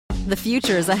The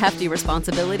future is a hefty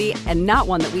responsibility and not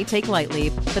one that we take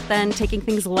lightly, but then taking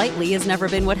things lightly has never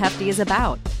been what Hefty is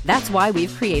about. That's why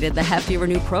we've created the Hefty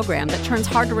Renew program that turns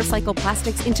hard-to-recycle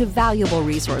plastics into valuable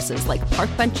resources like park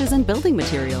benches and building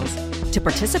materials. To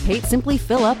participate, simply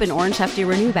fill up an orange Hefty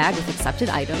Renew bag with accepted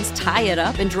items, tie it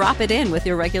up, and drop it in with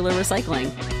your regular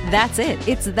recycling. That's it.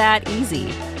 It's that easy.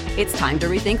 It's time to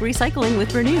rethink recycling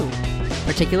with Renew.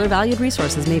 Particular valued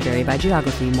resources may vary by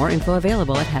geography. More info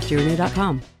available at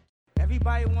heftyrenew.com.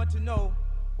 Everybody want to know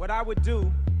what I would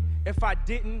do if I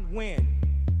didn't win.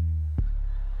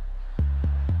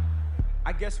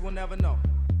 I guess we'll never know.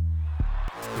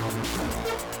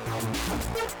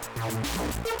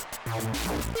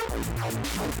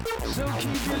 So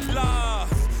keep it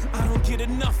love, I don't get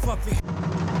enough of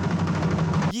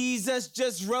it. Jesus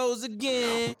just rose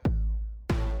again.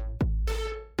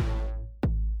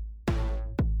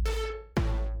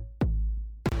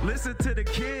 Listen to the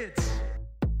kids.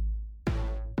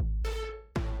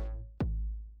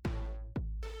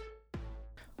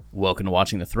 Welcome to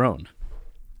Watching the Throne,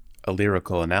 a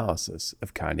lyrical analysis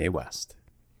of Kanye West.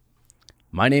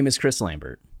 My name is Chris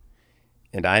Lambert.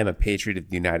 And I am a patriot of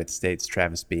the United States,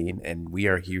 Travis Bean, and we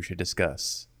are here to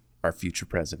discuss our future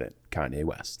president, Kanye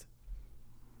West.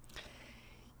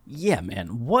 Yeah,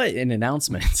 man, what an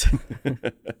announcement.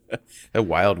 A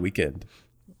wild weekend.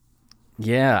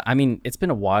 Yeah, I mean, it's been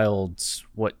a wild,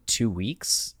 2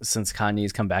 weeks since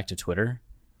Kanye's come back to Twitter.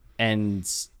 And,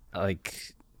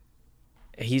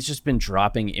 he's just been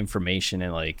dropping information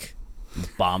and,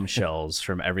 bombshells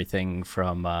from everything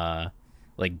from,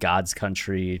 God's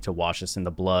Country to Wash Us in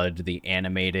the Blood, the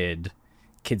animated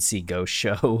Kids See Ghost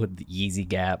show, the Yeezy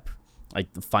Gap,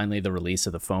 finally the release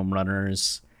of the Foam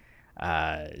Runners,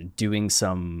 doing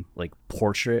some,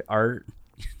 portrait art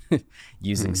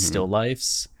using still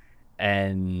lifes,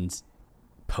 and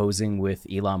posing with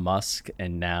Elon Musk,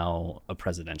 and now a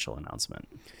presidential announcement.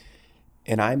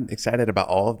 And I'm excited about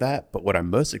all of that, but what I'm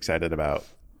most excited about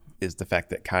is the fact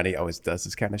that Kanye always does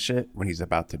this kind of shit when he's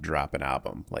about to drop an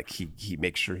album. He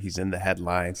makes sure he's in the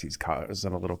headlines, he's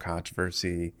causing a little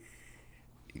controversy.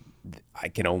 I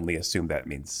can only assume that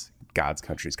means God's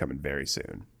Country is coming very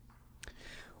soon.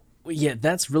 Yeah,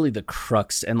 that's really the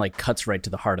crux and cuts right to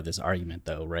the heart of this argument,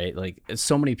 though, right?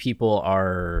 So many people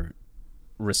are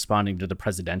responding to the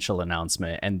presidential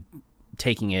announcement and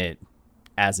taking it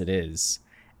as it is.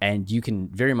 And you can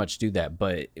very much do that,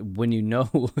 but when you know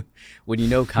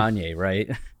Kanye,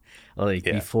 right?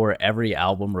 Before every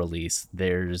album release,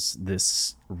 there's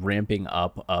this ramping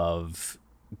up of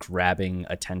grabbing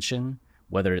attention,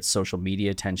 whether it's social media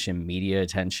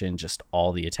attention, just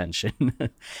all the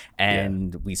attention.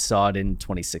 And we saw it in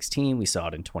 2016, we saw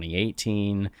it in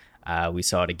 2018, we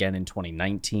saw it again in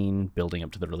 2019, building up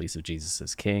to the release of Jesus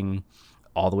is King.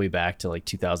 All the way back to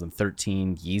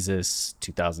 2013, Yeezus,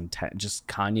 2010. Just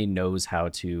Kanye knows how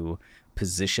to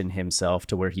position himself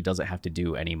to where he doesn't have to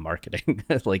do any marketing.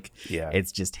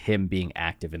 It's just him being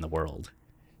active in the world.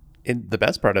 And the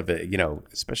best part of it,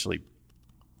 especially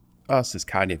us as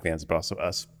Kanye fans, but also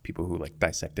us people who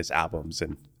dissect his albums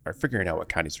and are figuring out what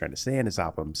Kanye's trying to say in his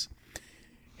albums,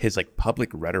 his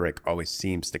public rhetoric always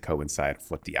seems to coincide with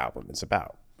what the album is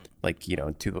about. In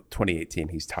 2018,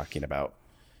 he's talking about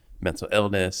mental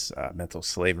illness, mental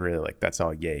slavery, that's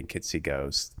all yay and Kids See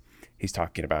Ghost. He's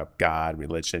talking about God,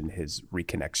 religion, his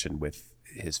reconnection with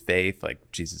his faith,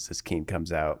 Jesus is King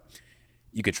comes out.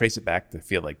 You could trace it back to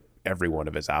feel like every one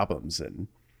of his albums, and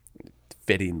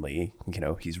fittingly,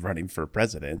 he's running for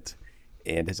president,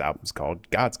 and his album's called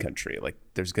God's Country.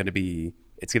 It's going to be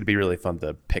really fun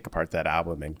to pick apart that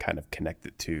album and kind of connect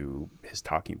it to his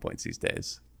talking points these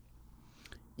days.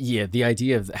 Yeah, the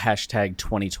idea of the hashtag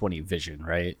 2020 vision,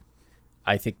 right?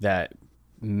 I think that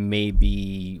may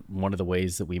be one of the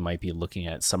ways that we might be looking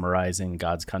at summarizing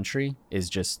God's Country is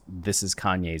just, this is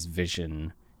Kanye's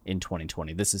vision in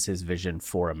 2020. This is his vision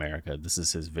for America. This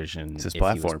is his vision it's his if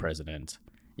platform. he was president.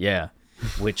 Yeah,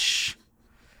 which,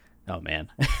 oh man.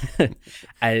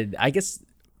 I guess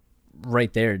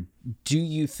right there, do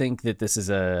you think that this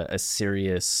is a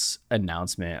serious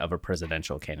announcement of a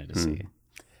presidential candidacy?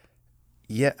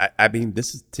 Yeah, I mean,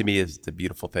 this is, to me, is the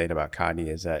beautiful thing about Kanye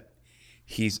is that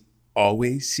he's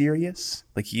always serious.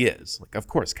 He is. Of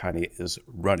course, Kanye is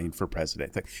running for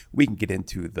president. We can get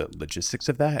into the logistics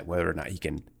of that, whether or not he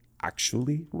can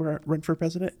actually run for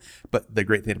president. But the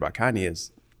great thing about Kanye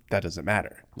is that doesn't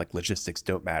matter. Logistics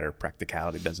don't matter.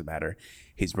 Practicality doesn't matter.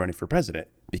 He's running for president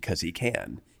because he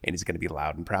can, and he's going to be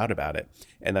loud and proud about it.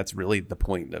 And that's really the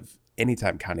point of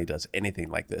anytime Kanye does anything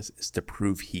like this, is to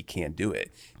prove he can do it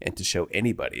and to show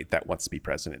anybody that wants to be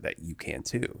president that you can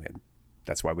too. And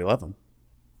that's why we love him.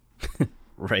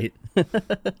 right?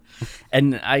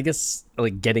 And I guess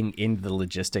like getting into the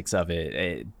logistics of it,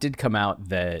 it did come out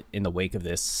that in the wake of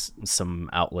this, some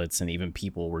outlets and even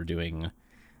people were doing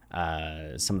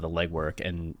some of the legwork.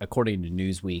 And according to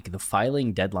Newsweek, the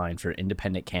filing deadline for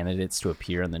independent candidates to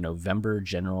appear on the November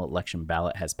general election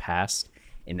ballot has passed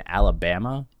in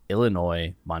Alabama,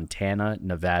 Illinois, Montana,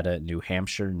 Nevada, New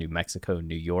Hampshire, New Mexico,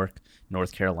 New York,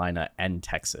 North Carolina, and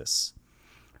Texas,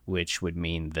 which would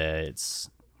mean that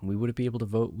we would be able to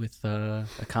vote with a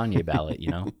Kanye ballot, you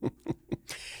know?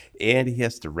 And he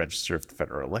has to register with the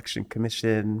Federal Election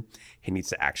Commission. He needs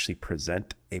to actually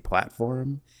present a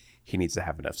platform. He needs to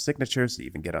have enough signatures to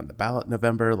even get on the ballot in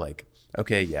November. Like,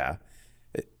 okay, yeah.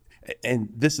 And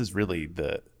this is really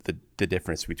the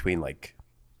difference between like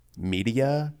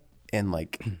media and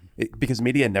like, because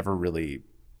media never really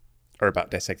are about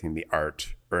dissecting the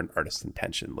art or an artist's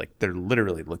intention. Like they're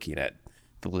literally looking at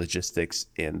the logistics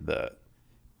and the,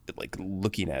 like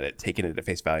looking at it, taking it at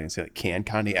face value and saying, like, can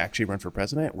Kanye actually run for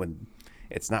president? When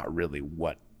it's not really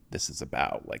what this is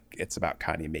about. Like it's about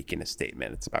Kanye making a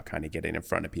statement. It's about Kanye getting in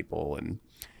front of people and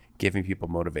giving people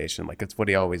motivation. Like it's what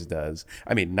he always does.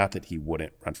 I mean, not that he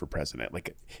wouldn't run for president.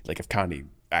 Like if Kanye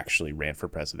actually ran for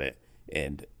president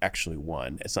and actually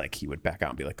won, it's like he would back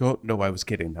out and be like, oh no, I was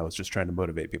kidding. I was just trying to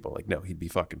motivate people. Like, no, he'd be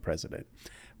fucking president.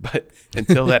 But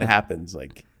until that happens,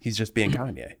 like he's just being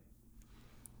Kanye.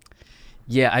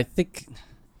 Yeah, I think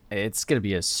it's gonna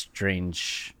be a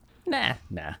strange. Nah.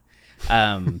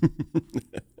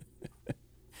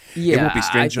 Yeah, it won't be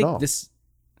strange at all.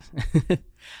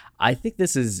 I think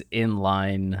this is in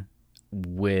line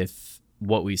with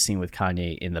what we've seen with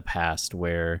Kanye in the past,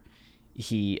 where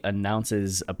he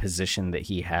announces a position that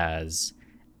he has,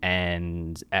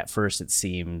 and at first it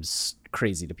seems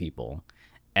crazy to people,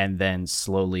 and then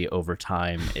slowly over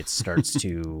time it starts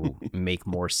to make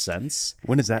more sense.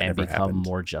 When has that and ever become happened?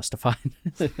 more justified?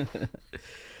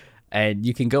 And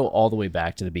you can go all the way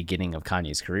back to the beginning of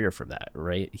Kanye's career for that,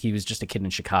 right? He was just a kid in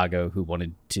Chicago who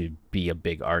wanted to be a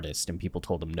big artist, and people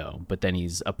told him no. But then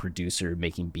he's a producer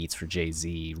making beats for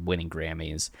Jay-Z, winning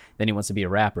Grammys. Then he wants to be a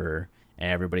rapper,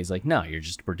 and everybody's like, no, you're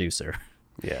just a producer.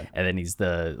 Yeah. And then he's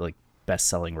the like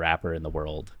best-selling rapper in the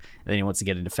world. And then he wants to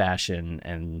get into fashion,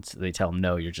 and they tell him,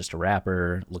 no, you're just a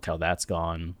rapper. Look how that's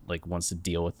gone. Like wants to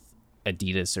deal with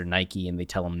Adidas or Nike, and they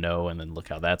tell him no, and then look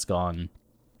how that's gone.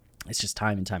 It's just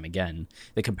time and time again.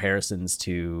 The comparisons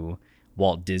to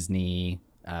Walt Disney,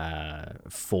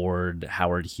 Ford,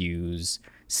 Howard Hughes,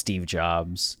 Steve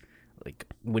Jobs. Like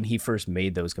when he first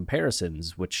made those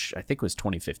comparisons, which I think was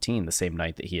 2015, the same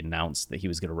night that he announced that he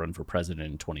was going to run for president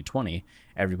in 2020,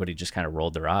 everybody just kind of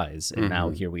rolled their eyes. And now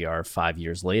here we are 5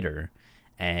 years later,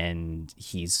 and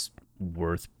he's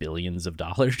worth billions of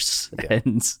dollars. Yeah.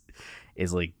 And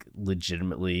is like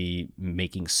legitimately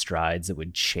making strides that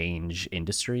would change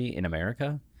industry in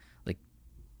America. Like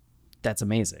that's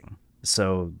amazing.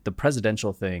 So the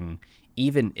presidential thing,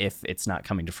 even if it's not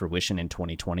coming to fruition in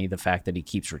 2020, the fact that he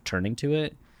keeps returning to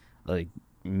it, like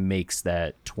makes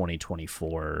that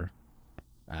 2024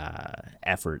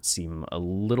 effort seem a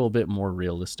little bit more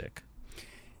realistic.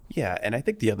 Yeah. And I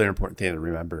think the other important thing to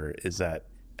remember is that,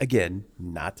 again,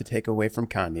 not to take away from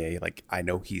Kanye, like I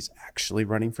know he's actually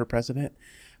running for president,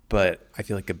 but I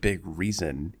feel like a big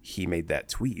reason he made that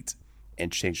tweet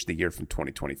and changed the year from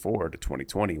 2024 to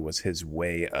 2020 was his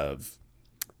way of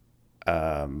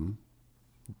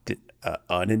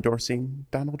unendorsing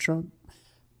Donald Trump.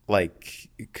 Like,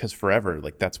 because forever,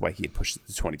 like that's why he had pushed it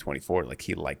to 2024. Like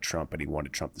he liked Trump and he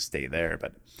wanted Trump to stay there.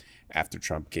 But after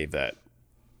Trump gave that,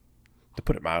 to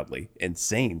put it mildly,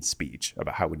 insane speech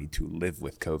about how we need to live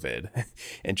with COVID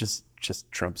and just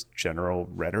Trump's general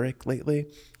rhetoric lately,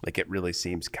 like it really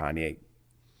seems Kanye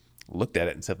looked at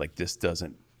it and said, like, this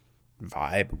doesn't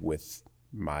vibe with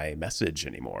my message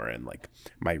anymore, and like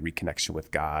my reconnection with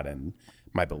God and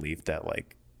my belief that,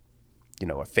 like, you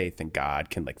know, a faith in God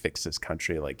can like fix this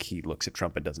country. Like he looks at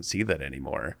Trump and doesn't see that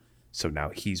anymore. So now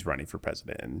he's running for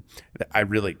president. And I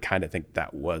really kind of think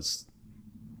that was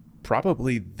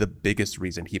probably the biggest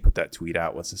reason he put that tweet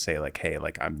out, was to say like, hey,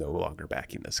 like I'm no longer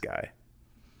backing this guy.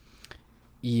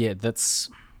 Yeah,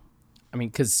 I mean,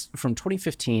 because from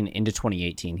 2015 into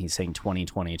 2018, he's saying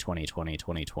 2020, 2020,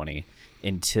 2020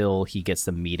 until he gets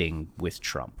the meeting with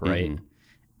Trump, right? Mm-hmm.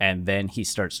 And then he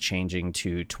starts changing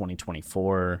to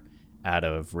 2024 out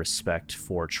of respect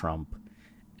for Trump.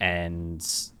 And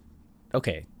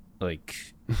okay, like,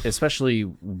 especially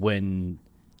when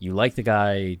you like the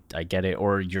guy, I get it,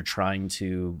 or you're trying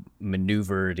to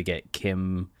maneuver to get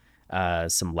Kim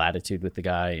some latitude with the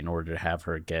guy in order to have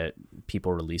her get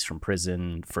people released from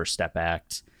prison, First Step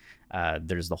Act.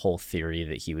 There's the whole theory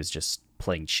that he was just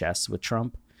playing chess with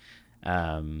Trump.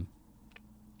 But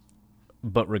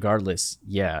regardless,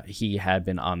 yeah, he had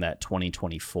been on that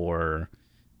 2024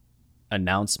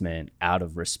 announcement out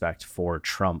of respect for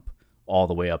Trump all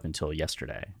the way up until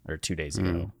yesterday or 2 days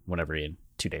ago,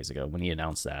 2 days ago when he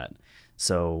announced that.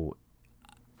 So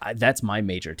that's my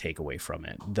major takeaway from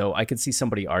it. Though I could see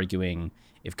somebody arguing,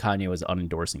 if Kanye was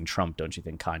unendorsing Trump, don't you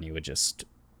think Kanye would just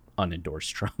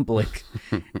unendorse Trump? Like,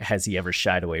 has he ever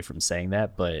shied away from saying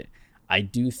that? But I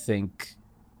do think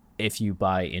if you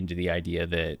buy into the idea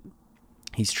that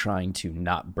he's trying to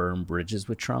not burn bridges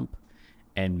with Trump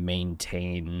and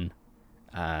maintain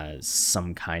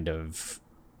some kind of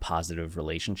positive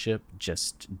relationship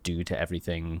just due to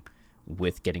everything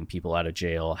with getting people out of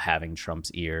jail, having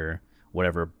Trump's ear,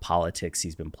 whatever politics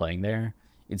he's been playing there,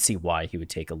 you'd see why he would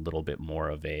take a little bit more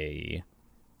of a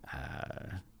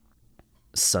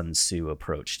Sun Tzu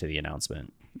approach to the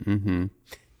announcement. Mm-hmm.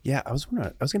 Yeah, I was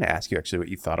gonna ask you actually what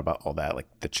you thought about all that, like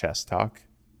the chess talk,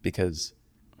 because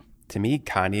to me,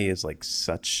 Kanye is like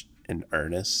such an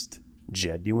earnest,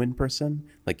 genuine person.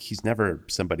 Like, he's never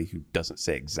somebody who doesn't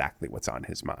say exactly what's on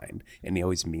his mind, and he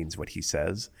always means what he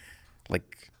says.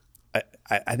 Like,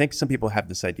 I think some people have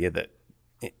this idea that,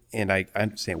 and I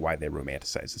understand why they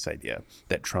romanticize this idea,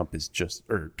 that Trump is just,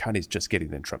 or Kanye's just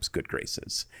getting in Trump's good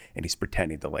graces, and he's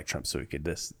pretending to like Trump so he could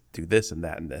do this and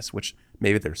that and this, which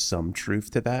maybe there's some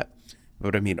truth to that.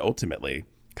 But I mean, ultimately,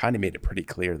 Kanye made it pretty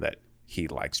clear that he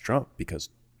likes Trump because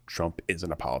Trump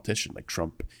isn't a politician. Like,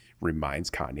 Trump reminds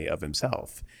Kanye of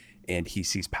himself, and he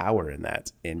sees power in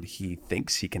that, and he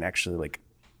thinks he can actually, like,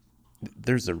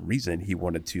 there's a reason he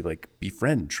wanted to like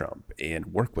befriend Trump and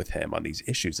work with him on these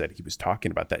issues that he was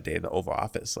talking about that day in the Oval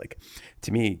Office. Like,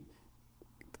 to me,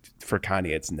 for Kanye,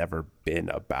 it's never been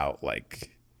about,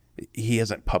 like, he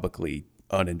hasn't publicly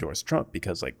unendorsed Trump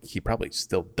because, like, he probably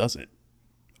still doesn't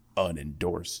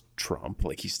unendorse Trump.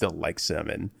 Like, he still likes him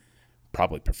and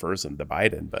probably prefers him to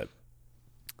Biden. But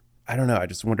I don't know. I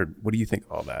just wondered, what do you think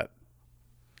of all that?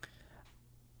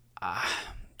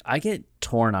 I get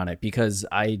torn on it because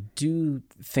I do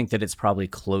think that it's probably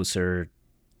closer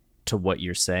to what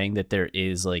you're saying, that there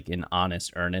is like an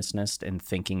honest earnestness in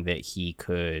thinking that he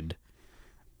could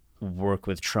work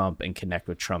with Trump and connect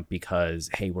with Trump because,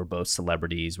 hey, we're both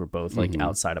celebrities, we're both like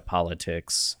outside of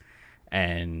politics,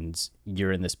 and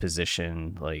you're in this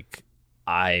position, like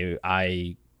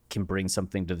I can bring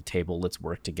something to the table, let's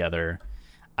work together.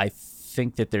 I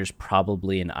think that there's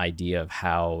probably an idea of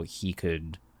how he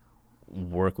could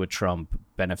work with Trump,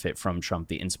 benefit from Trump,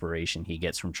 the inspiration he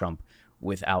gets from Trump,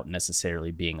 without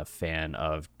necessarily being a fan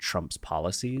of Trump's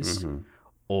policies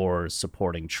or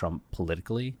supporting Trump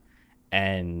politically.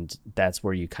 And that's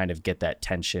where you kind of get that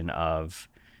tension of,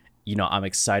 you know, I'm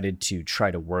excited to try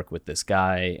to work with this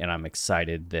guy, and I'm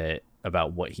excited that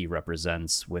about what he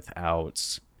represents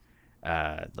without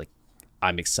like,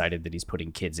 I'm excited that he's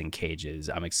putting kids in cages.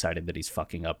 I'm excited that he's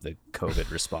fucking up the COVID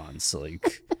response.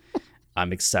 Like,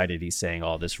 I'm excited he's saying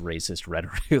all this racist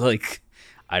rhetoric. Like,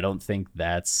 I don't think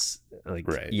that's like,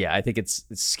 right. Yeah, I think it's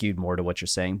skewed more to what you're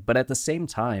saying. But at the same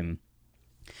time,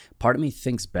 part of me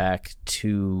thinks back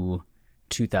to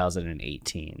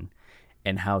 2018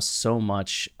 and how so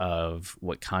much of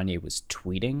what Kanye was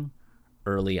tweeting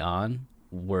early on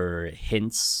were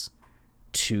hints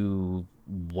to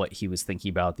what he was thinking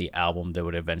about the album that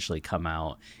would eventually come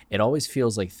out. It always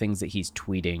feels like things that he's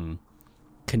tweeting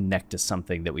connect to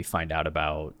something that we find out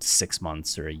about 6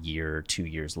 months or a year or 2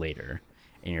 years later,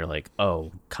 and you're like,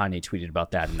 oh, Kanye tweeted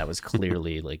about that, and that was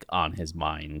clearly like on his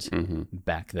mind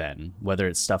back then, whether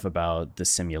it's stuff about the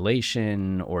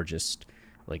simulation or just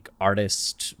like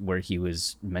artist where he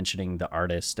was mentioning the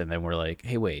artist and then we're like,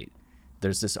 hey, wait,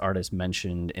 there's this artist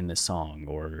mentioned in the song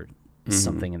or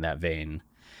something in that vein.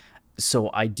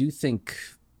 So I do think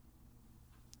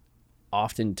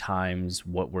oftentimes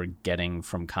what we're getting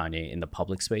from Kanye in the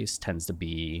public space tends to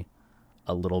be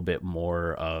a little bit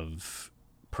more of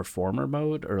performer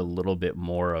mode or a little bit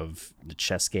more of the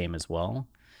chess game as well.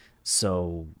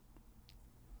 So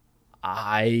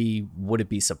I wouldn't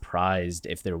be surprised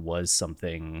if there was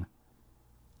something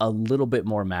a little bit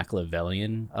more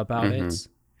Machiavellian about it.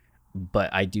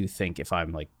 But I do think if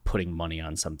I'm like putting money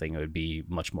on something, it would be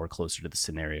much more closer to the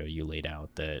scenario you laid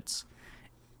out, that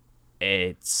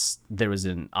there was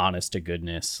an honest to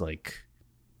goodness like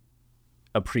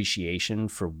appreciation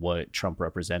for what Trump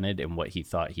represented and what he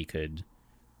thought he could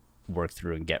work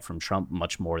through and get from Trump,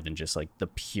 much more than just like the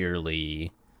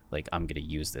purely like, I'm gonna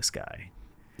use this guy.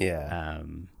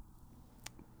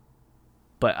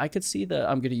 But I could see the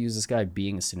I'm gonna use this guy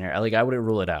being a scenario. Like, I wouldn't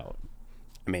rule it out.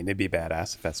 I mean, it'd be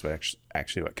badass if that's what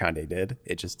actually what Kanye did.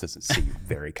 It just doesn't seem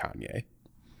very Kanye.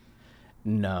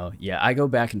 No, yeah, I go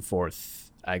back and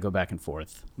forth I go back and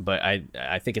forth, but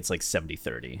I think it's like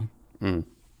 70-30.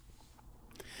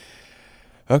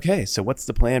 Okay, so what's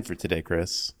the plan for today,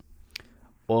 Chris?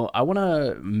 Well, I want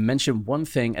to mention one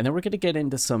thing, and then we're going to get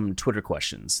into some Twitter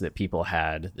questions that people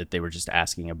had that they were just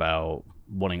asking about,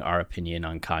 wanting our opinion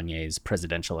on Kanye's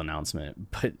presidential announcement.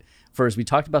 But first, we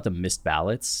talked about the missed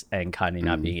ballots and Kanye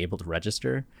not being able to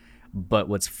register. But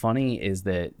what's funny is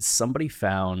that somebody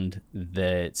found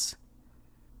that...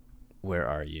 Where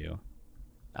are you?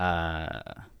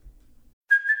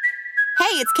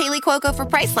 Hey, it's Kaylee Cuoco for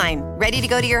Priceline. Ready to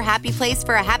go to your happy place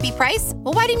for a happy price?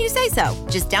 Well, why didn't you say so?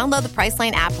 Just download the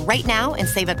Priceline app right now and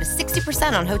save up to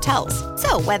 60% on hotels.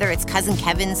 So whether it's Cousin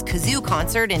Kevin's Kazoo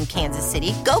Concert in Kansas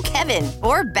City, go Kevin,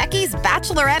 or Becky's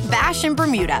Bachelorette Bash in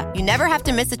Bermuda, you never have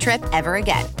to miss a trip ever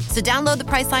again. So download the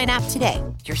Priceline app today.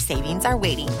 Your savings are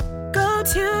waiting. Go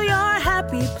to your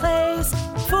happy place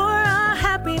for a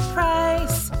happy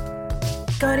price.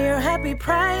 Go to your happy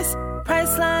price,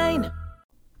 Priceline.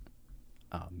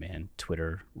 Oh man,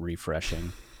 Twitter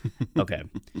refreshing. Okay.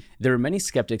 There are many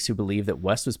skeptics who believe that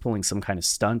West was pulling some kind of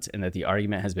stunt and that the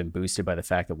argument has been boosted by the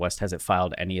fact that West hasn't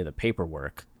filed any of the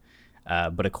paperwork.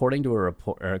 But according to a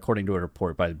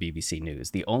report by the BBC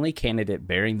News, the only candidate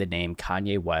bearing the name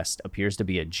Kanye West appears to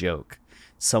be a joke.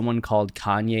 Someone called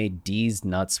Kanye D's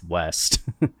Nuts West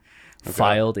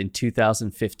filed in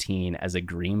 2015 as a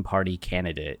Green Party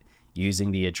candidate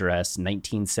using the address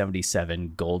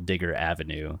 1977 Gold Digger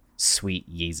Avenue, Sweet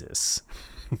Yeezus.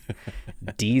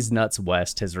 D's Nuts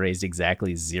West has raised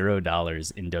exactly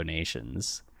 $0 in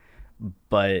donations.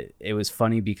 But it was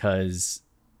funny because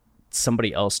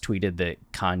somebody else tweeted that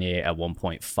Kanye at one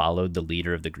point followed the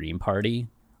leader of the Green Party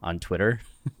on Twitter.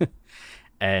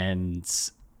 And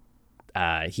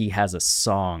he has a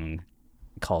song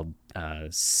called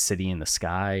City in the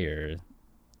Sky, or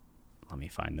let me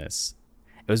find this.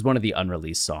 It was one of the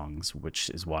unreleased songs,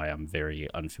 which is why I'm very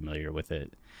unfamiliar with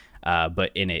it.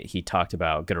 But in it, he talked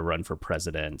about going to run for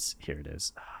president. Here it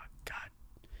is. Oh, God.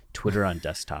 Twitter on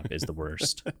desktop is the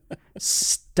worst.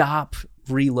 Stop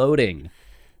reloading.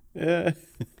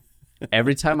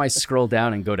 Every time I scroll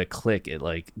down and go to click, it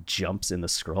like jumps in the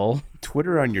scroll.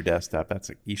 Twitter on your desktop,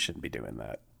 you shouldn't be doing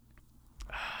that.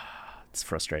 It's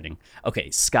frustrating. Okay,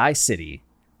 Sky City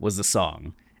was the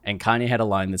song. And Kanye had a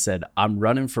line that said, "I'm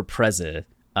running for president.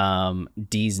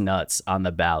 D's nuts on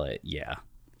the ballot." Yeah.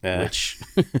 Which.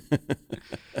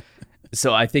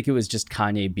 So I think it was just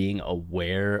Kanye being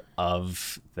aware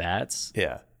of that.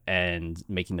 Yeah. And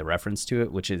making the reference to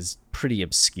it, which is pretty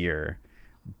obscure.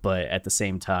 But at the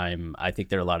same time, I think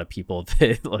there are a lot of people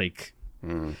that like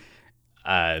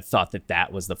thought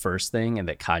that was the first thing and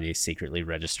that Kanye secretly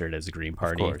registered as a Green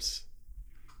Party. Of course.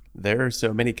 There are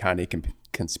so many Kanye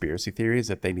conspiracy theories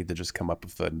that they need to just come up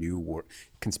with a new word.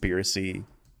 Conspiracy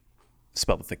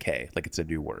spelled with a K, like it's a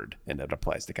new word, and it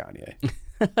applies to Kanye.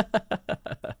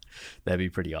 That'd be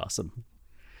pretty awesome.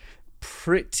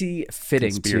 Pretty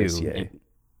fitting, too.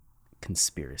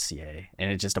 Conspiracy.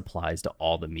 And it just applies to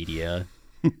all the media.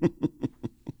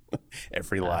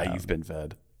 Every lie you've been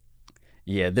fed.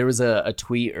 Yeah, there was a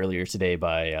tweet earlier today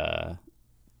by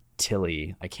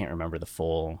Tilly. I can't remember the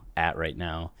full @ right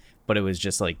now, but it was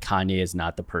just like Kanye is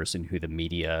not the person who the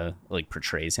media like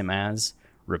portrays him as,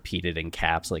 repeated in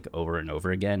caps like over and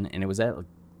over again, and it was at like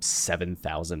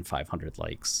 7,500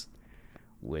 likes,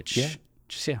 which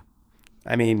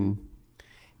I mean,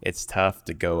 it's tough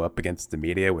to go up against the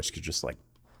media, which could just like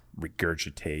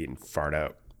regurgitate and fart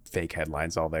out fake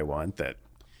headlines all they want that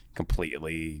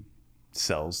completely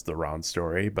sells the wrong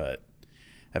story. But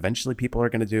eventually people are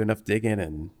going to do enough digging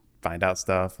and find out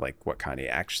stuff like what Kanye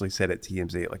actually said at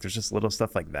TMZ. Like there's just little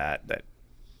stuff like that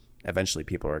eventually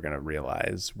people are going to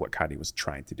realize what Kanye was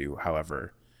trying to do,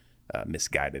 however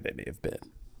misguided it may have been.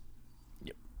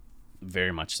 Yep,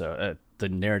 very much so. The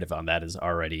narrative on that is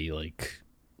already like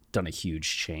done a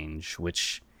huge change,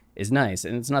 which is nice.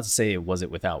 And it's not to say it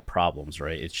wasn't without problems,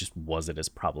 right? It just wasn't as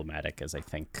problematic as I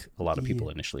think a lot of people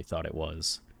initially thought it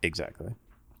was. Exactly.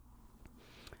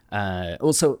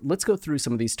 Also, let's go through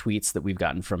some of these tweets that we've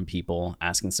gotten from people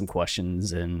asking some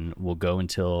questions, and we'll go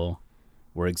until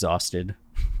we're exhausted.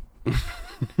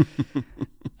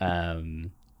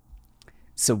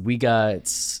 So we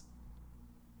got,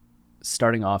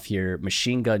 starting off here,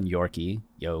 Machine Gun Yorkie,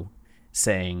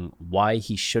 saying why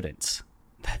he shouldn't.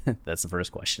 That's the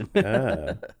first question.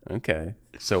 Okay.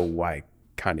 So why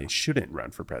Kanye shouldn't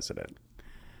run for president?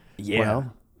 Yeah.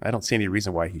 Well, I don't see any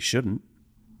reason why he shouldn't.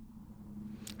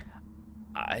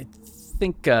 I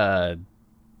think the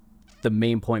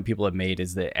main point people have made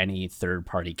is that any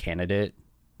third-party candidate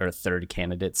or third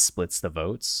candidate splits the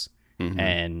votes. Mm-hmm.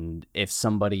 And if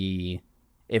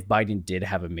if Biden did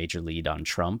have a major lead on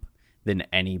Trump, then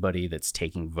anybody that's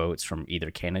taking votes from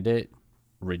either candidate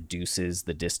reduces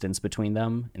the distance between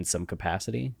them in some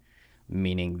capacity,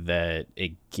 meaning that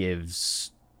it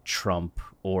gives Trump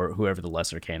or whoever the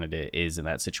lesser candidate is in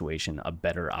that situation a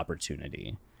better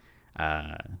opportunity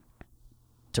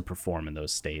to perform in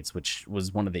those states, which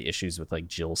was one of the issues with like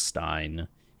Jill Stein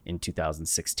in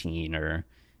 2016, or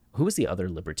who was the other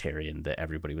libertarian that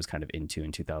everybody was kind of into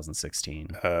in 2016?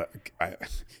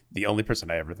 The only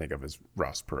person I ever think of is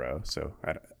Ross Perot. So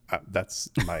that's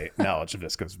my knowledge of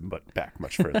this goes back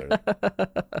much further.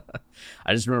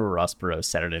 I just remember Ross Perot's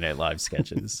Saturday Night Live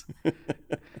sketches.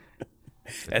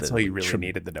 That's all you really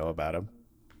needed to know about him.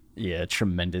 Yeah,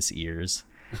 tremendous ears.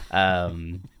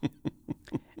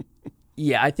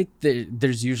 Yeah, I think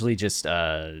there's usually just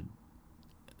a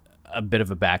bit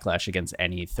of a backlash against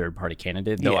any third-party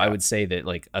candidate, though. Yeah. I would say that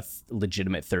like a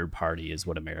legitimate third party is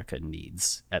what America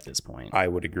needs at this point. I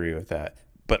would agree with that.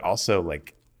 But also,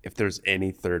 like, if there's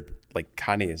any like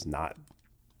Kanye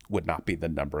would not be the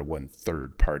number one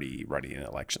third party running an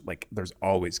election. Like, there's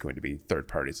always going to be third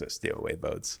parties that steal away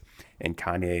votes. And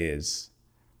Kanye is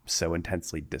so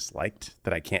intensely disliked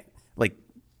that I can't, like,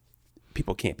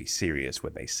 people can't be serious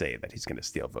when they say that he's going to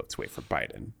steal votes away from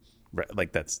Biden.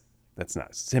 Like, that's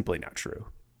not simply not true.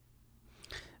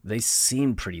 They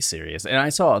seem pretty serious. And I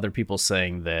saw other people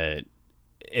saying that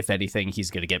if anything,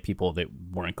 he's going to get people that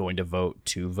weren't going to vote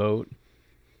to vote.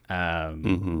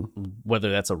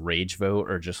 Whether that's a rage vote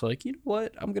or just like, you know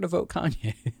what, I'm going to vote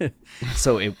Kanye.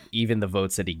 So even the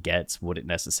votes that he gets wouldn't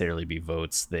necessarily be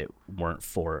votes that weren't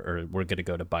for, or we're going to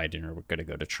go to Biden or we're going to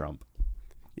go to Trump.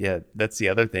 Yeah, that's the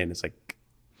other thing. It's like,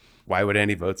 why would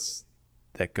any votes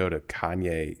that go to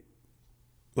Kanye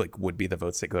like would be the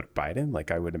votes that go to Biden?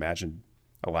 Like, I would imagine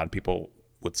a lot of people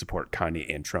would support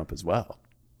Kanye and Trump as well.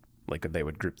 Like, they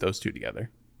would group those two together.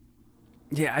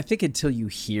 Yeah, I think until you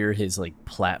hear his like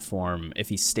platform, if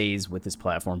he stays with his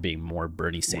platform being more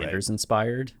Bernie Sanders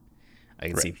inspired, I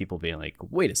can see people being like,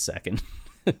 wait a second.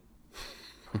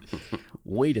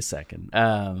 Wait a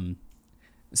second.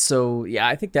 So yeah,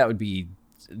 I think that would be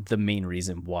the main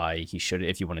reason why he should,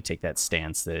 if you want to take that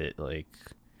stance that like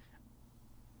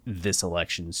this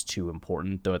election's too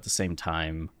important, though at the same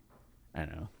time, I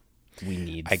don't know, we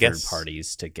need third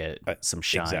parties to get some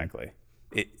shine. Exactly.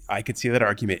 I could see that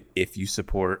argument if you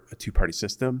support a two-party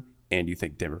system and you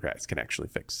think Democrats can actually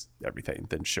fix everything,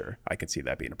 then sure, I could see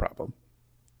that being a problem.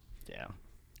 Yeah.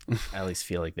 I at least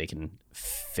feel like they can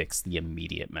fix the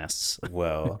immediate mess.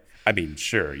 Well, I mean,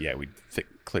 sure, yeah, we'd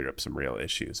clear up some real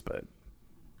issues, but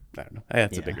I don't know.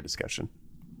 That's a bigger discussion.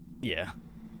 Yeah.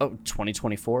 Oh,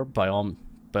 2024, by all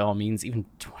means, even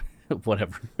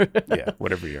whatever. Yeah,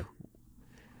 whatever year.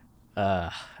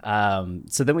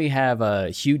 So then we have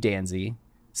Hugh Danzy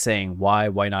saying why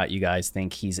not you guys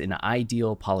think he's an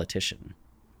ideal politician?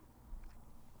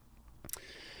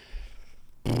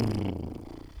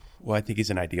 Well, I think he's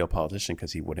an ideal politician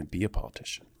because he wouldn't be a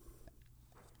politician.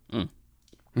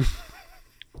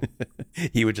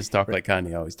 He would just talk like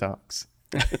Kanye always talks.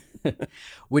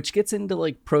 Which gets into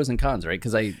like pros and cons, right?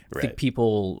 Because I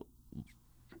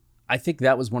think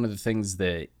that was one of the things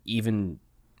that even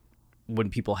when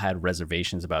people had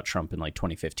reservations about Trump in like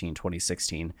 2015,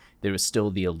 2016, there was still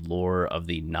the allure of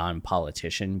the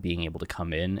non-politician being able to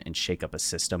come in and shake up a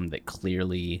system that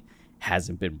clearly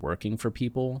hasn't been working for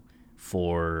people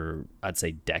for, I'd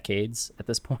say, decades at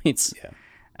this point.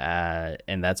 Yeah.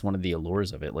 And that's one of the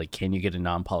allures of it. Like, can you get a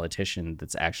non-politician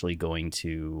that's actually going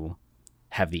to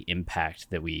have the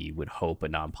impact that we would hope a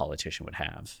non-politician would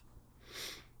have?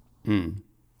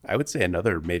 I would say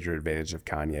another major advantage of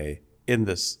Kanye in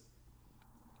this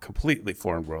completely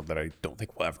foreign world that I don't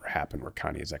think will ever happen, where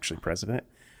Kanye is actually president.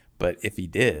 But if he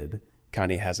did,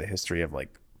 Kanye has a history of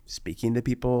like speaking to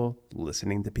people,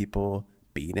 listening to people,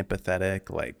 being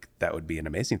empathetic. Like, that would be an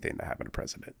amazing thing to have in a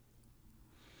president.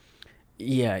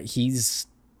 Yeah, he's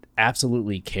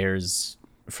absolutely cares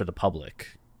for the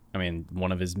public. I mean,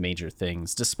 one of his major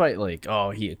things, despite like, oh,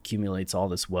 he accumulates all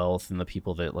this wealth and the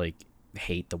people that like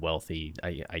hate the wealthy,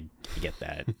 I get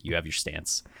that. You have your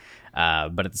stance.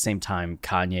 But at the same time,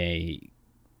 Kanye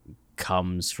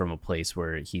comes from a place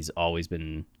where he's always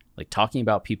been like talking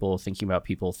about people, thinking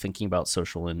about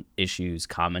social issues,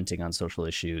 commenting on social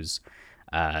issues.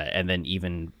 And then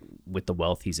even with the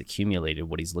wealth he's accumulated,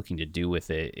 what he's looking to do with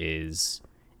it is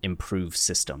improve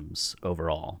systems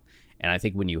overall. And I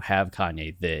think when you have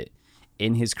Kanye that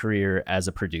in his career as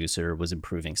a producer was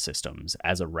improving systems,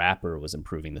 as a rapper was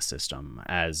improving the system,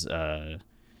 as a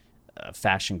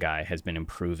fashion guy has been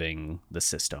improving the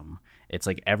system. It's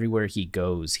like everywhere he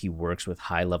goes, he works with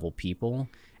high level people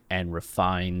and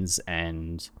refines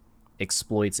and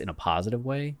exploits in a positive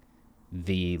way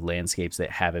the landscapes that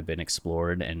haven't been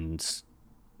explored and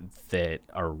that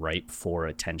are ripe for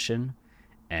attention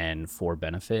and for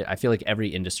benefit. I feel like every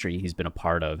industry he's been a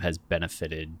part of has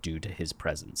benefited due to his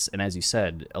presence. And as you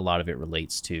said, a lot of it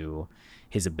relates to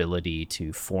his ability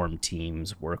to form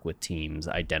teams, work with teams,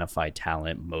 identify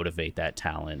talent, motivate that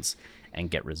talent, and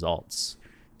get results.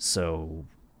 So,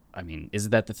 I mean,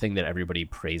 isn't that the thing that everybody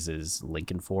praises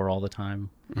Lincoln for all the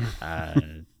time?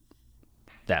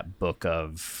 That book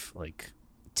of like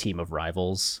Team of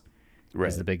Rivals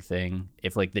is the big thing.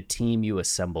 If like the team you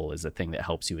assemble is the thing that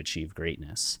helps you achieve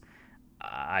greatness,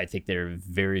 I think there are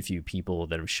very few people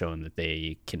that have shown that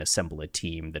they can assemble a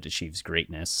team that achieves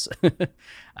greatness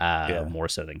more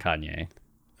so than Kanye.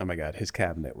 Oh my God, his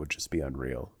cabinet would just be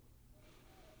unreal.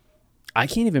 I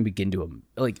can't even begin to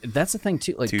like. That's the thing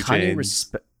too. Like Kanye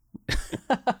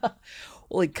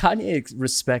Kanye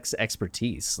respects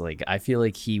expertise. Like I feel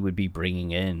like he would be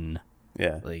bringing in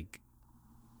like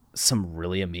some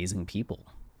really amazing people.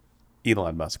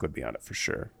 Elon Musk would be on it for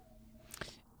sure.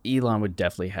 Elon would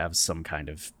definitely have some kind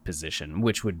of position,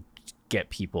 which would get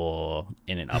people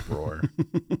in an uproar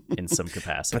in some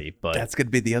capacity. But that's going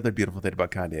to be the other beautiful thing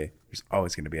about Kanye. There's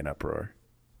always going to be an uproar.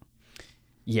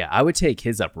 Yeah, I would take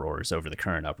his uproars over the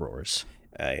current uproars.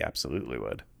 I absolutely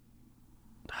would.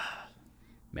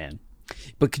 Man.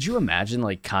 But could you imagine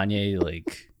like Kanye,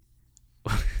 like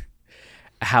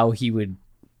how he would,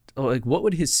 like what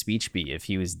would his speech be if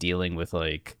he was dealing with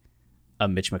like a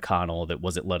Mitch McConnell that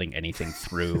wasn't letting anything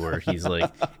through, or he's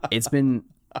like, it's been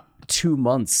 2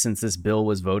 months since this bill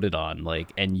was voted on,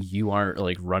 like, and you aren't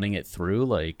like running it through,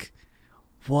 like,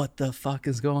 what the fuck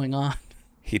is going on?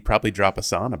 He'd probably drop a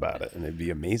song about it and it'd be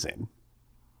amazing.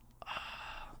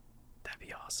 That'd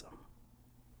be awesome.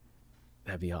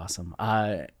 That'd be awesome.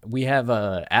 We have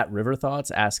at River Thoughts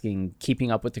asking,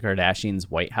 keeping up with the Kardashians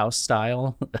White House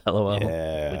style. LOL.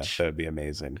 Yeah, that would be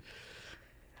amazing.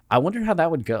 I wonder how that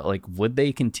would go. Like, would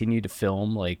they continue to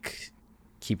film like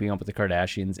Keeping Up with the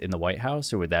Kardashians in the White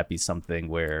House, or would that be something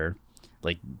where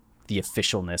like the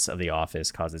officialness of The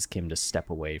Office causes Kim to step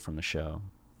away from the show?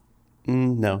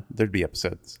 No, there'd be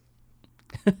episodes.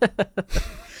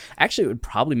 Actually, it would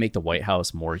probably make the White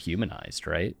House more humanized,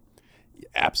 right?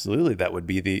 Absolutely, that would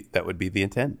be the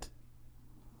intent.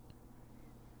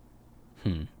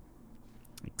 Like,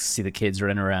 see the kids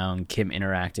running around, Kim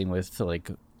interacting with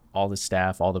like all the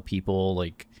staff, all the people,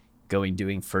 like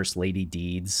doing first lady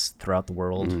deeds throughout the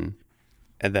world.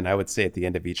 And then I would say at the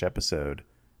end of each episode,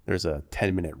 there's a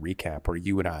 10-minute recap where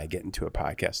you and I get into a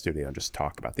podcast studio and just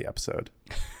talk about the episode.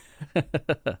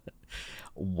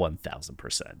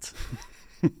 1000%.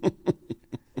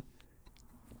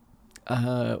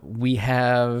 We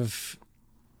have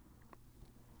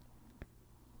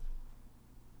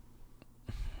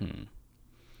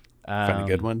Find a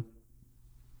good one.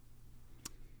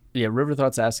 Yeah, River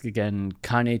Thoughts ask again,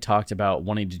 Kanye talked about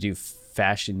wanting to do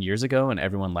fashion years ago and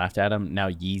everyone laughed at him. Now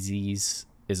Yeezys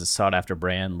is a sought after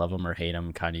brand. Love him or hate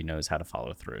him, Kanye knows how to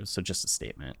follow through. So just a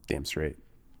statement. Damn straight.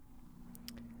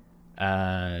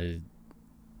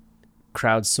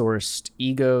 Crowdsourced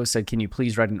Ego said, can you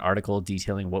please write an article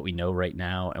detailing what we know right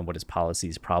now and what his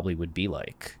policies probably would be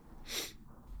like?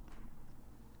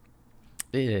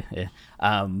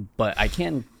 But I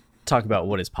can talk about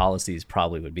what his policies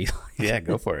probably would be like. Yeah,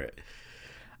 go for it.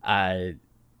 I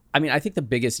mean, I think the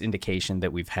biggest indication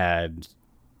that we've had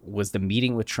was the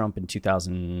meeting with Trump in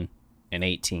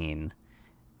 2018,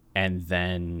 and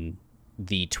then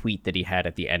the tweet that he had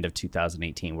at the end of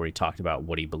 2018 where he talked about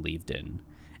what he believed in,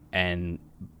 and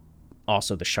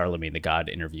also the Charlemagne the God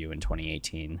interview in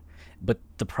 2018. But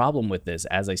the problem with this,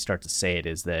 as I start to say it,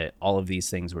 is that all of these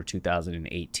things were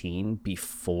 2018,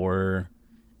 before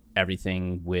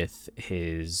everything with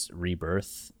his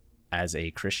rebirth as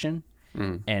a Christian.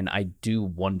 And I do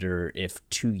wonder if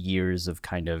 2 years of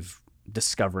kind of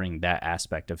discovering that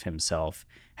aspect of himself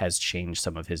has changed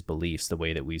some of his beliefs, the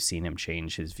way that we've seen him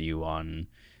change his view on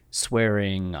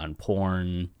swearing, on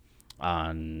porn,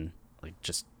 on like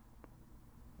just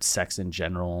sex in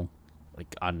general,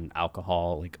 like on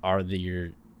alcohol. Like, are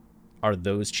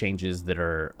those changes that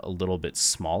are a little bit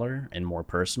smaller and more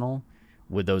personal,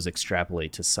 would those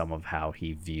extrapolate to some of how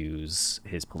he views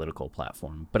his political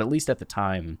platform? But at least at the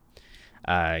time,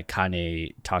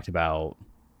 Kanye talked about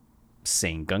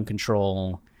sane gun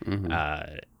control,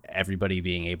 everybody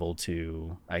being able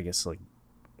to, I guess, like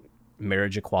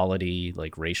marriage equality,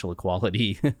 like racial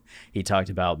equality. He talked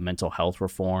about mental health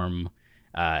reform,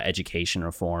 education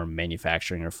reform,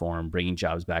 manufacturing reform, bringing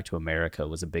jobs back to America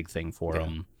was a big thing for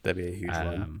him. That'd be a huge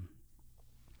one.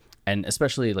 And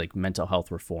especially like mental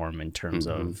health reform in terms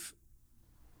of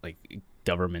like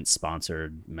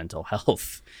government-sponsored mental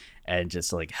health and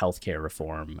just like healthcare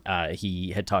reform.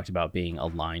 He had talked about being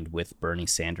aligned with Bernie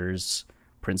Sanders'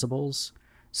 principles.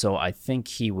 So I think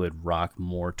he would rock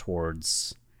more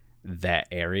towards that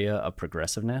area of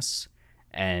progressiveness.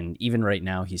 And even right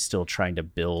now, he's still trying to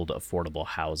build affordable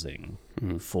housing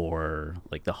for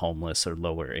like the homeless or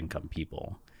lower income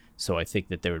people. So I think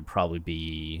that there would probably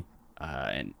be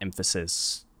an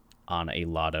emphasis on a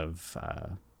lot of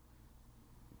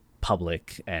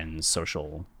public and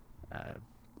social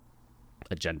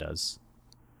agendas.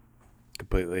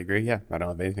 Completely agree. Yeah, I don't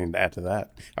have anything to add to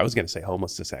that. I was going to say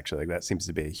homelessness, actually. Like, that seems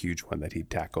to be a huge one that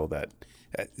he'd tackle that,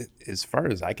 as far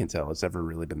as I can tell, has ever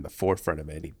really been the forefront of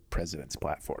any president's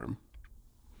platform.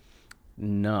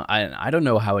 No, I don't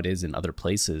know how it is in other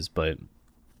places, but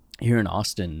here in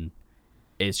Austin,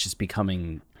 it's just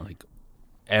becoming like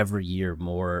every year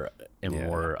more and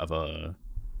more of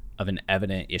an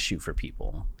evident issue for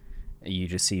people. You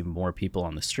just see more people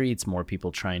on the streets, more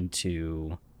people trying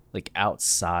to like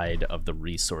outside of the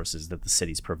resources that the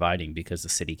city's providing because the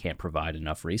city can't provide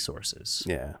enough resources.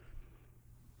 Yeah.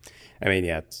 I mean,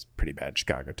 yeah, it's pretty bad in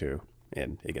Chicago too.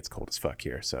 And it gets cold as fuck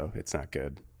here, so it's not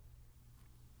good.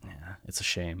 Yeah, it's a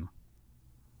shame.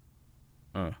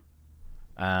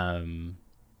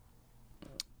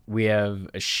 We have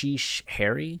Ashish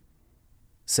Harry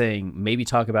saying, maybe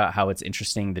talk about how it's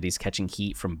interesting that he's catching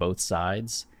heat from both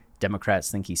sides. Democrats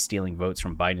think he's stealing votes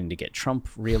from Biden to get Trump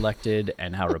reelected,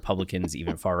 and how Republicans,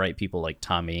 even far-right people like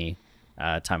Tommy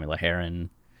Laharan,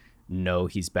 know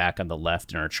he's back on the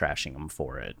left and are trashing him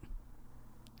for it.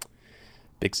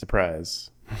 Big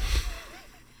surprise.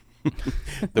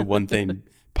 The one thing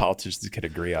politicians could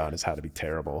agree on is how to be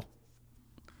terrible.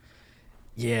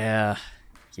 Yeah.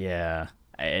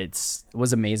 It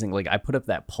was amazing. Like, I put up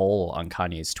that poll on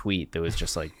Kanye's tweet that was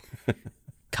just like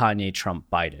Kanye, Trump,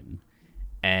 Biden.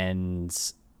 And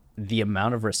the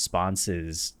amount of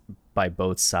responses by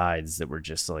both sides that were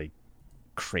just like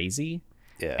crazy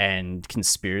and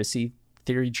conspiracy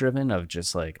theory driven of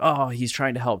just like, oh, he's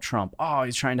trying to help Trump. Oh,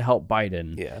 he's trying to help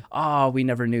Biden. Yeah. Oh, we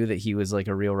never knew that he was like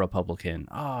a real Republican.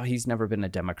 Oh, he's never been a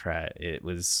Democrat. It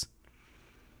was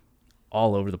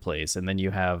all over the place. And then you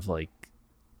have like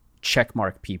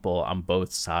checkmark people on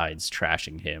both sides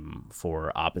trashing him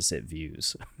for opposite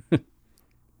views.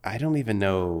 I don't even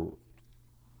know.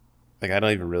 Like, I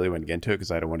don't even really want to get into it because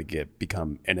I don't want to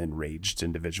become an enraged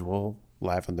individual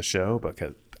live on the show.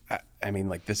 Because I mean,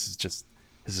 like, this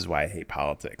is why I hate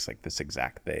politics, like this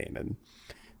exact thing, and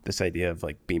this idea of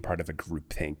like being part of a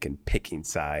groupthink and picking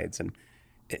sides, and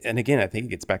again, I think it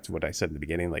gets back to what I said in the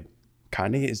beginning. Like,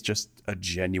 Kanye is just a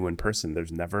genuine person.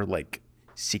 There's never like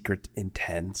secret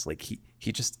intents. Like he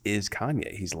just is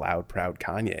Kanye. He's loud, proud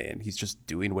Kanye, and he's just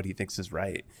doing what he thinks is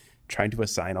right. Trying to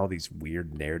assign all these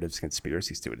weird narratives,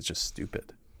 conspiracies to it is just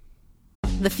stupid.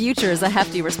 The future is a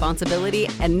hefty responsibility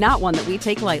and not one that we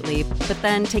take lightly. But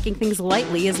then taking things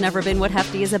lightly has never been what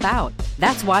Hefty is about.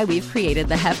 That's why we've created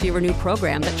the Hefty Renew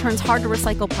program that turns hard to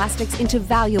recycle plastics into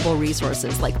valuable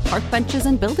resources like park benches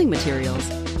and building materials.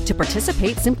 To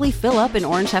participate, simply fill up an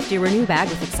orange Hefty Renew bag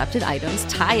with accepted items,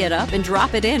 tie it up, and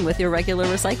drop it in with your regular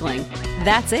recycling.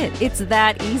 That's it. It's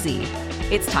that easy.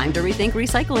 It's time to rethink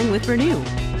recycling with Renew.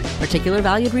 Particular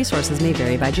valued resources may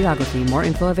vary by geography. More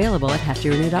info available at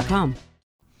heftyrenew.com.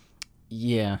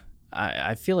 Yeah,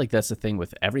 I feel like that's the thing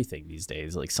with everything these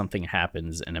days. Like, something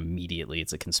happens and immediately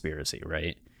it's a conspiracy,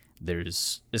 right?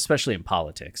 There's, especially in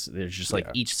politics, there's just like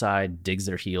each side digs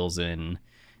their heels in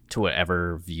to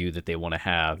whatever view that they want to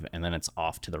have, and then it's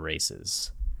off to the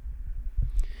races.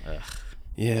 Ugh.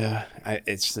 Yeah,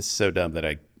 it's just so dumb that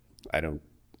I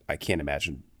can't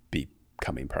imagine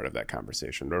becoming part of that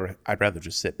conversation. Or I'd rather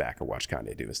just sit back and watch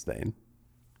Kanye do his thing.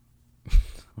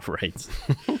 Right.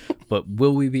 But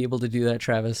will we be able to do that,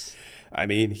 Travis? I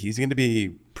mean, he's going to be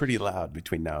pretty loud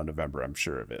between now and November. I'm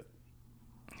sure of it.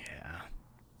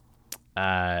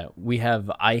 Yeah. We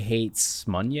have I Hate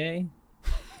Smunye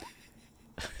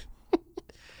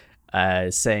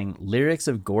saying, lyrics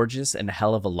of Gorgeous and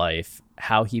Hell of a Life,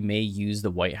 how he may use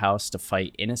the White House to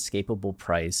fight inescapable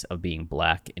price of being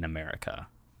black in America.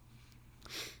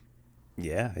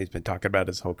 Yeah, he's been talking about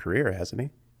his whole career, hasn't he?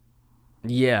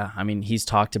 Yeah, I mean, he's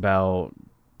talked about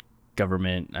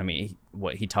government. I mean,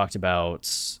 what he talked about,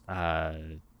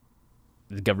 the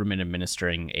government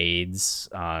administering aids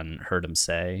on Heard Him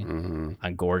Say. Mm-hmm.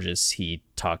 On Gorgeous, he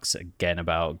talks again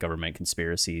about government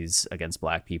conspiracies against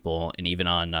black people. And even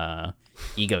on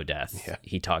Ego Death,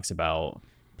 he talks about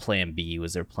Plan B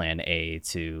was their Plan A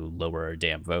to lower our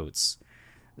damn votes.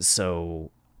 So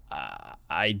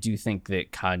I do think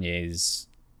that Kanye's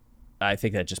I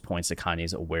think that just points to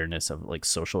Kanye's awareness of like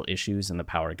social issues and the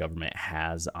power government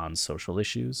has on social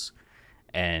issues,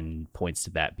 and points to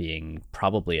that being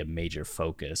probably a major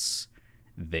focus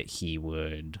that he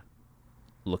would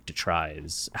look to try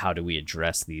is how do we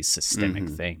address these systemic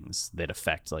things that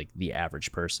affect like the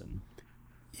average person.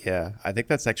 Yeah, I think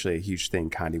that's actually a huge thing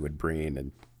Kanye would bring,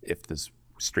 and if this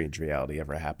strange reality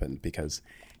ever happened, because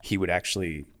he would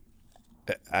actually,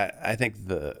 I think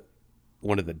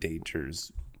one of the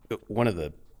dangers, one of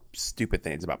the stupid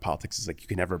things about politics is like you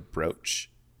can never broach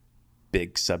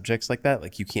big subjects like that.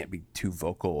 Like you can't be too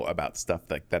vocal about stuff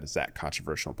like that is that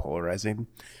controversial and polarizing.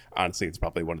 Honestly, it's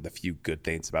probably one of the few good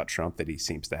things about Trump that he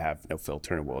seems to have no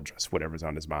filter and will address whatever's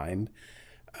on his mind.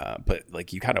 But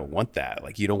like you kind of want that.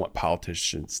 Like you don't want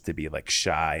politicians to be like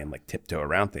shy and like tiptoe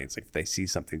around things. Like if they see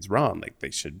something's wrong, like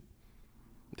they should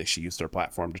use their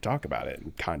platform to talk about it.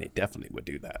 And Kanye definitely would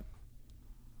do that.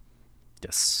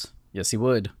 Yes, he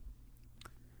would.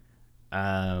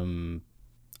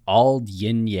 All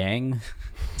Yin Yang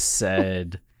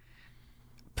said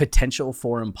potential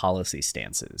foreign policy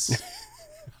stances.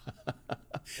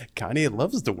 Kanye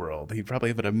loves the world. He'd probably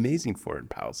have an amazing foreign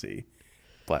policy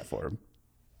platform.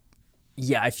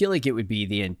 Yeah, I feel like it would be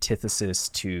the antithesis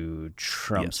to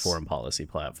Trump's foreign policy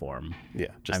platform.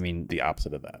 Yeah, just the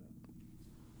opposite of that.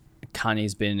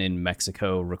 Kanye's been in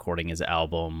Mexico recording his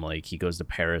album. Like he goes to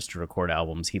Paris to record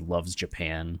albums. He loves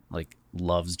Japan.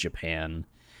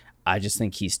 I just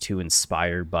think he's too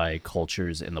inspired by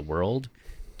cultures in the world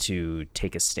to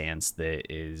take a stance that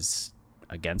is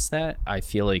against that. I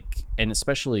feel like, and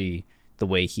especially the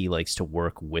way he likes to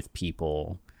work with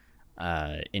people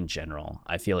in general,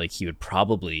 I feel like he would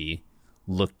probably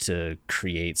look to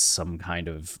create some kind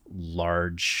of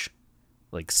large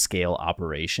like scale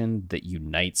operation that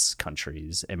unites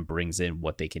countries and brings in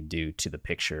what they can do to the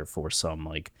picture for some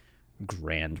like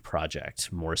grand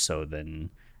project, more so than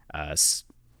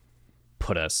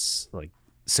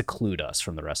seclude us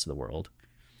from the rest of the world.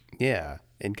 Yeah,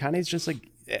 and Kanye's just like,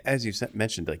 as you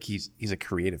mentioned, like he's a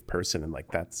creative person, and like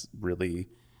that's really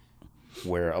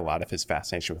where a lot of his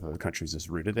fascination with other countries is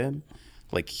rooted in.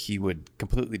 Like he would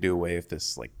completely do away with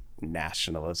this like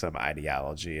nationalism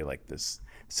ideology, like this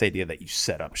idea that you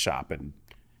set up shop in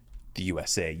the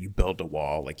USA, you build a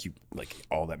wall, like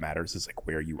all that matters is like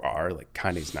where you are. Like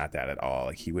Kanye's not that at all.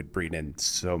 Like he would bring in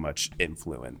so much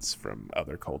influence from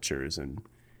other cultures and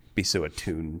be so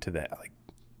attuned to that. Like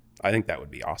I think that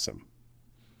would be awesome.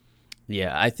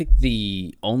 Yeah, I think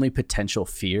the only potential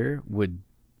fear would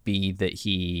be that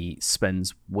he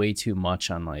spends way too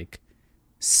much on like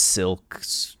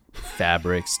silks,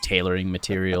 fabrics, tailoring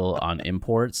material on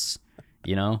imports,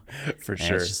 you know? For and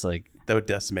sure. It's just like that would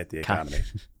decimate the economy.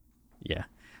 Yeah.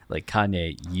 Like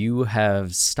Kanye, you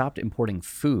have stopped importing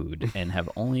food and have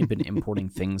only been importing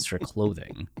things for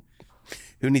clothing.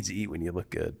 Who needs to eat when you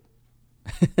look good?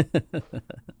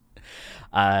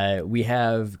 We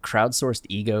have crowdsourced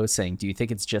ego saying, do you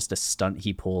think it's just a stunt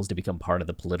he pulls to become part of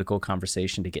the political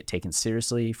conversation to get taken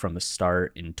seriously from the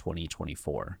start in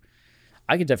 2024?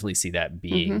 I could definitely see that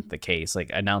being the case. Like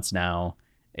announce now,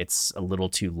 it's a little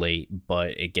too late,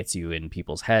 but it gets you in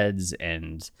people's heads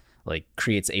and like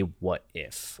creates a what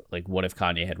if. Like what if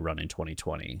Kanye had run in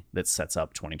 2020 that sets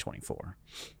up 2024?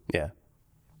 Yeah.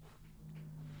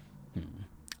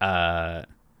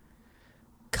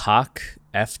 Cock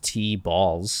FT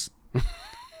balls.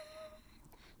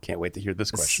 Can't wait to hear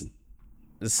this question.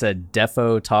 Said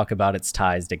Defo talk about its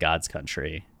ties to God's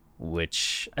country,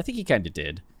 which I think he kind of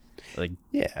did. Like,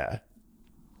 yeah.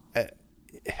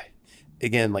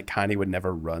 Again, like Kanye would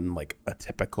never run like a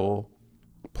typical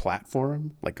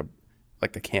platform, like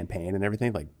a campaign and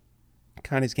everything. Like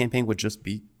Kanye's campaign would just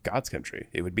be God's country.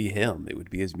 It would be him. It would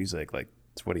be his music. Like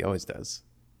it's what he always does.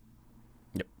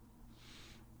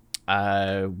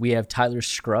 We have Tyler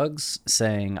Scruggs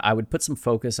saying, I would put some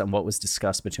focus on what was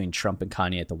discussed between Trump and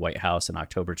Kanye at the White House in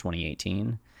October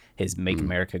 2018, his Make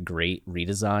America Great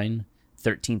redesign,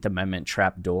 13th Amendment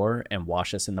trapdoor, and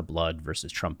wash us in the blood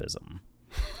versus Trumpism.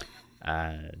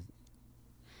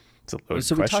 It's a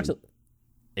loaded question.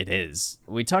 It is.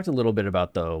 We talked a little bit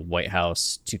about the White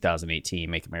House 2018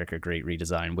 Make America Great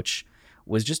redesign, which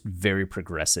was just very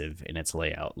progressive in its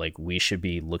layout. Like we should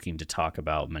be looking to talk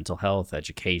about mental health,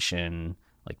 education,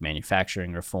 like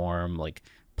manufacturing reform, like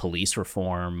police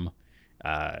reform.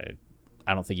 I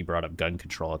don't think he brought up gun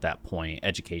control at that point,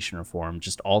 education reform,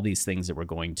 just all these things that were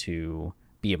going to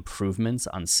be improvements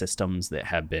on systems that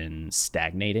have been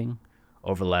stagnating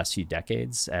over the last few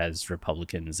decades as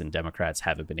Republicans and Democrats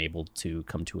haven't been able to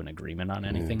come to an agreement on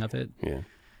anything of it. Yeah.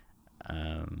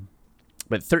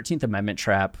 But 13th Amendment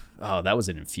trap, oh, that was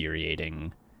an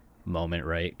infuriating moment,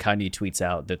 right? Kanye tweets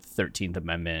out that the 13th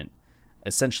Amendment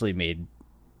essentially made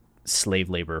slave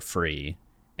labor free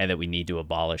and that we need to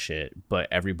abolish it, but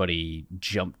everybody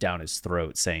jumped down his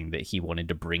throat saying that he wanted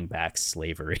to bring back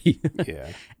slavery.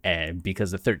 Yeah. And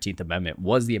because the 13th Amendment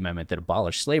was the amendment that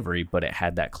abolished slavery, but it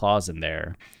had that clause in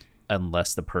there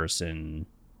unless the person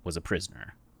was a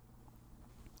prisoner.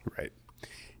 Right.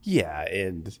 Yeah,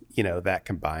 and that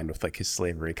combined with like his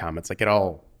slavery comments, like it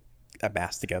all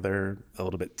amassed together a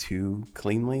little bit too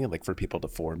cleanly, like for people to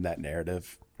form that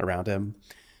narrative around him,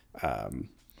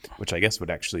 which I guess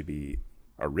would actually be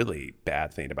a really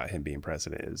bad thing about him being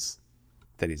president, is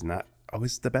that he's not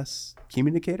always the best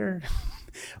communicator.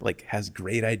 Like has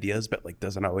great ideas, but like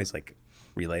doesn't always like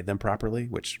relay them properly,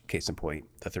 which case in point,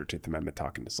 the 13th Amendment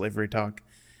talking to slavery talk.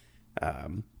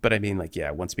 But I mean, like, yeah,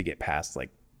 once we get past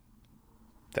like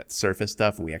that surface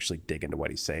stuff and we actually dig into what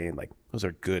he's saying, like those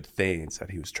are good things that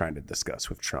he was trying to discuss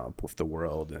with Trump, with the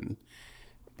world, and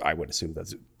I would assume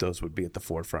those would be at the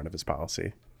forefront of his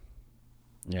policy.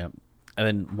 Yeah. And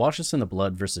then Wash Us in the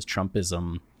Blood versus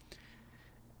Trumpism,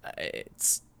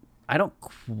 I don't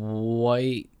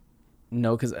quite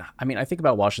know, because I mean, I think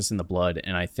about Wash Us in the Blood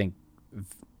and I think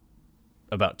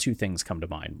about two things come to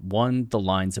mind. One, the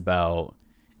lines about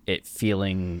it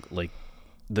feeling like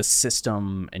the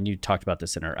system, and you talked about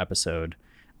this in our episode,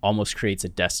 almost creates a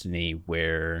destiny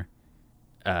where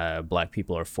black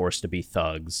people are forced to be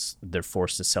thugs, they're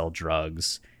forced to sell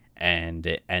drugs, and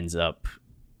it ends up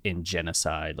in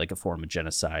genocide, like a form of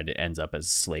genocide. It ends up as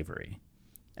slavery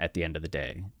at the end of the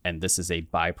day. And this is a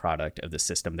byproduct of the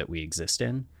system that we exist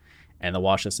in. And the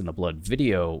Wash Us in the Blood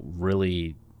video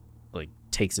really like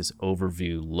takes this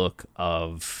overview look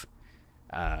of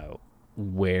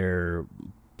where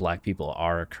black people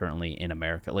are currently in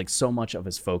America. Like so much of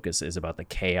his focus is about the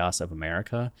chaos of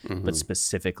America, but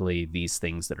specifically these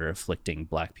things that are afflicting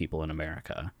black people in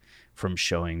America, from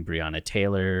showing Breonna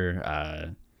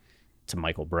Taylor to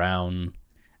Michael Brown.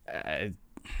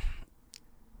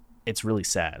 It's really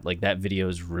sad. Like that video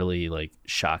is really like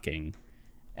shocking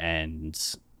and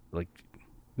like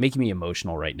making me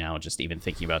emotional right now, just even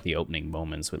thinking about the opening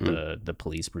moments with the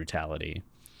police brutality.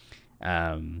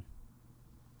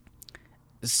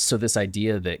 So this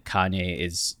idea that Kanye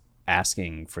is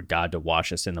asking for God to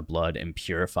wash us in the blood and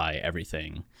purify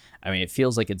everything, I mean, it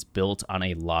feels like it's built on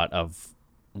a lot of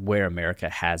where America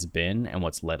has been and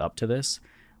what's led up to this,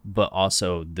 but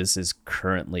also this is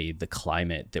currently the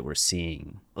climate that we're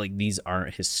seeing. Like these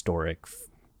aren't historic,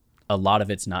 a lot of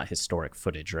it's not historic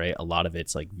footage, right? A lot of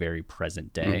it's like very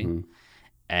present day.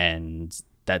 And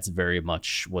that's very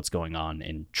much what's going on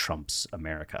in Trump's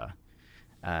America.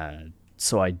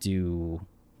 So I do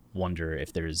wonder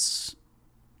if there's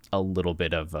a little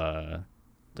bit of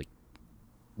like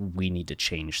we need to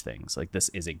change things. Like this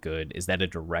isn't good. Is that a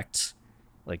direct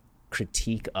like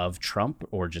critique of Trump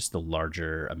or just the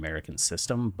larger American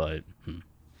system? But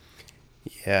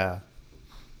yeah,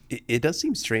 it does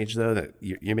seem strange though that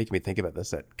you're making me think about this,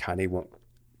 that Kanye won't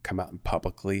come out and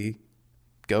publicly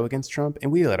go against Trump.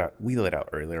 And we let out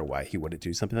earlier why he wouldn't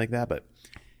do something like that, but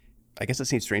I guess it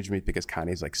seems strange to me because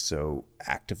Kanye's like so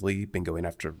actively been going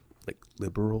after like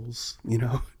liberals,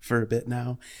 for a bit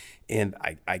now. And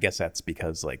I guess that's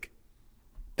because like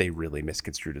they really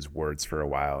misconstrued his words for a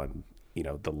while. And,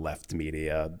 the left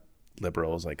media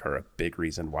liberals like are a big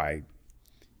reason why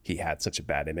he had such a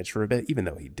bad image for a bit, even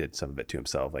though he did some of it to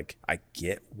himself. Like I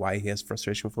get why he has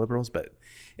frustration with liberals, but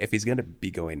if he's going to be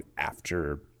going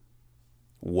after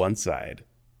one side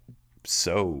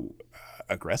so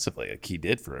aggressively like he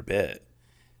did for a bit,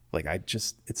 like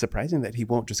it's surprising that he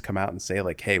won't just come out and say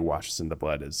like, hey, Wash Us in the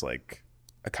Blood is like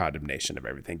a condemnation of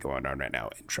everything going on right now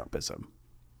in Trumpism.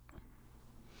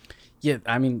 Yeah,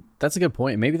 I mean, that's a good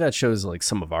point. Maybe that shows like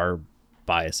some of our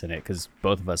bias in it, because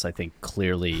both of us, I think,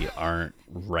 clearly aren't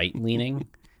right leaning.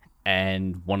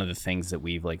 And one of the things that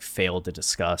we've like failed to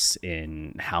discuss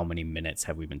in how many minutes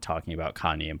have we been talking about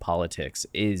Kanye and politics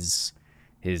is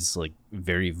his like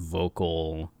very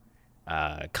vocal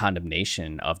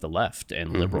condemnation of the left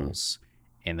and liberals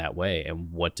in that way.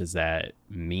 And what does that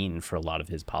mean for a lot of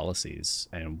his policies?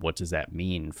 And what does that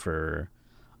mean for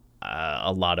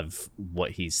a lot of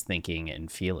what he's thinking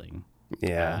and feeling?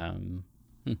 Yeah.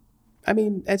 I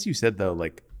mean, as you said, though,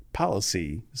 like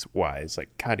policy wise,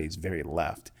 like Kanye's very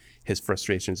left. His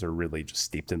frustrations are really just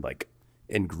steeped in like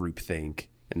in groupthink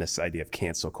and this idea of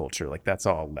cancel culture. Like that's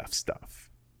all left stuff.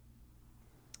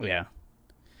 Yeah.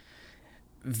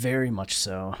 Very much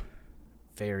so.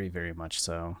 Very, very much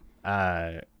so.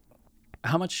 How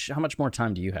much more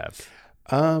time do you have?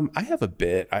 I have a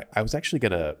bit. I was actually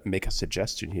going to make a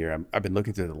suggestion here. I've been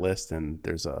looking through the list and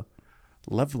there's a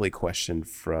lovely question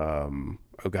from,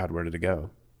 oh God, where did it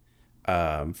go?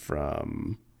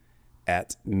 From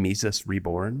at Mises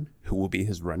Reborn, who will be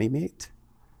his running mate.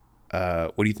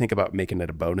 What do you think about making it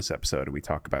a bonus episode? We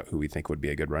talk about who we think would be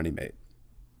a good running mate.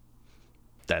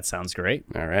 That sounds great.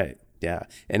 All right. Yeah.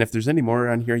 And if there's any more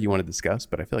on here you want to discuss,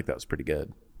 but I feel like that was pretty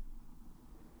good.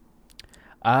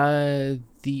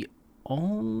 The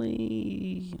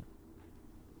only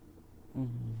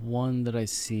one that I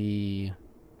see,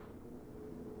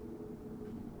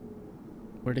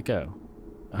 where'd it go?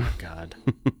 Oh God.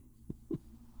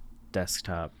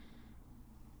 Desktop.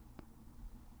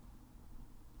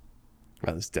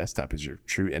 Wow, this desktop is your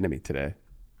true enemy today.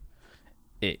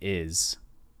 It is.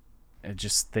 It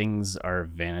just, things are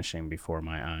vanishing before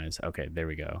my eyes. Okay, there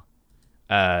we go.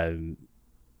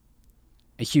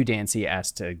 Hugh Dancy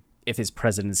asked if his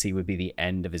presidency would be the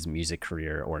end of his music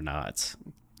career or not.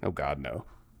 Oh God, no.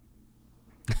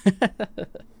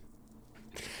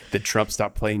 Did Trump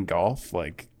stop playing golf?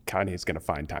 Like, Kanye's gonna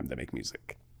find time to make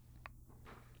music.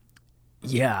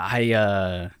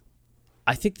 Yeah,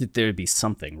 I think that there would be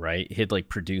something, right? He'd like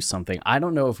produce something. I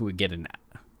don't know if we would get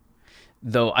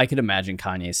though I could imagine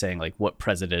Kanye saying like, what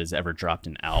president has ever dropped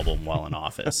an album while in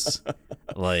office?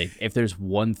 Like, if there's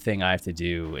one thing I have to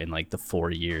do in like the 4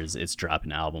 years, it's drop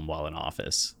an album while in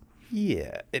office.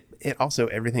 Yeah. It also,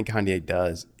 everything Kanye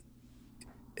does,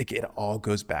 it all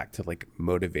goes back to like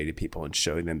motivating people and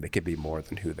showing them they could be more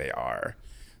than who they are.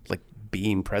 Like,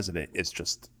 being president is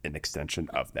just an extension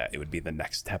of that. It would be the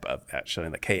next step of that,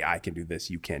 showing like, hey, I can do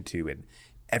this, you can too. And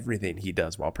everything he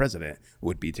does while president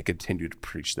would be to continue to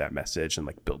preach that message and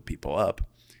like build people up.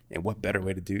 And what better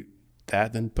way to do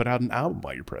that than put out an album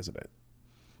while you're president?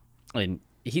 And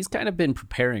he's kind of been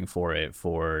preparing for it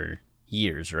for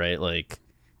years, right? Like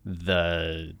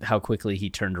how quickly he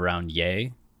turned around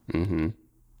Ye,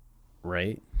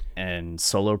 right? And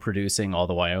solo producing all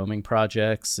the Wyoming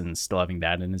projects and still having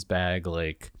that in his bag.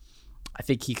 Like, I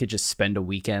think he could just spend a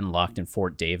weekend locked in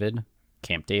Fort David,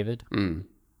 Camp David,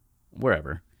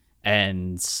 wherever,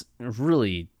 and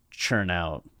really churn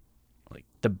out like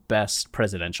the best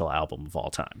presidential album of all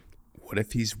time. What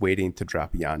if he's waiting to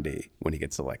drop Yandhi when he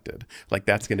gets elected? Like,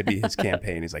 that's going to be his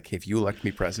campaign. He's like, hey, if you elect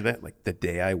me president, like the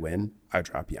day I win, I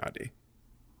drop Yandhi.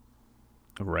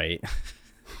 Right.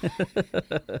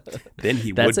 Then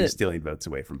he would be stealing votes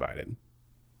away from Biden.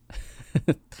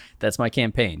 That's my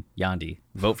campaign. Yandhi.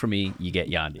 Vote for me, you get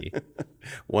Yandhi.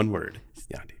 One word,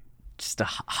 Yandhi. Just a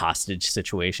hostage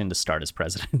situation to start as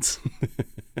president.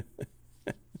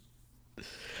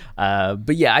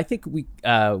 But yeah, I think we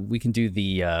can do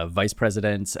the vice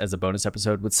presidents as a bonus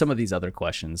episode with some of these other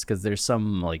questions, because there's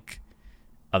some like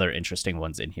other interesting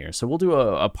ones in here. So we'll do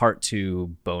a part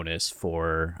 2 bonus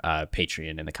for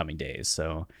Patreon in the coming days.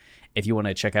 So if you want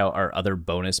to check out our other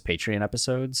bonus Patreon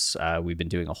episodes, we've been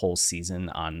doing a whole season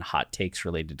on hot takes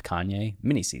related to Kanye,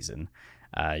 mini season.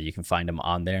 You can find them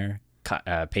on there,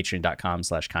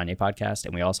 patreon.com/Kanye podcast.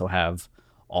 And we also have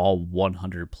all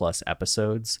 100 plus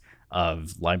episodes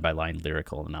of line by line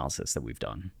lyrical analysis that we've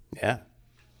done. Yeah.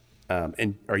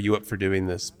 And are you up for doing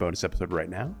this bonus episode right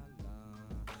now?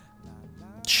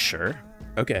 Sure.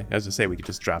 Okay. As I say, we could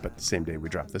just drop it the same day we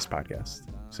drop this podcast.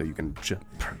 So you can,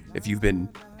 if you've been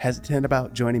hesitant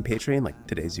about joining Patreon, like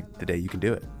today's the day you can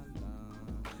do it.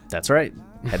 That's right.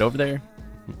 Head over there.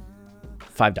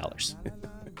 $5.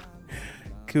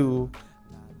 Cool.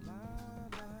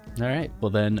 All right.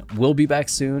 Well, then we'll be back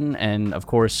soon. And of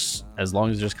course, as long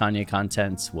as there's Kanye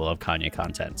content, we'll have Kanye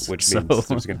content. Which means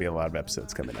there's going to be a lot of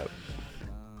episodes coming out.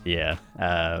 Yeah.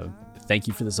 Thank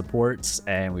you for the support,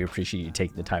 and we appreciate you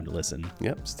taking the time to listen.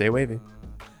 Yep. Stay wavy.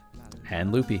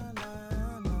 And loopy.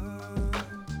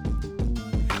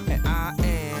 And I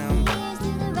am.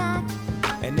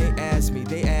 And they ask me,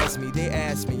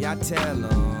 I tell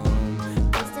them.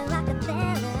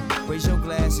 Raise your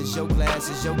glasses to the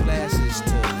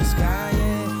sky.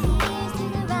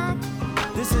 Yeah.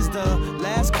 This is the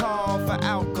last call for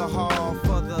alcohol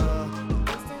for the.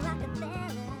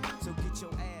 So get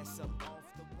your ass up off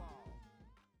the wall.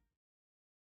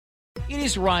 It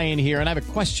is Ryan here, and I have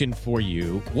a question for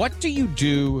you. What do you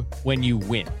do when you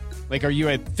win? Like, are you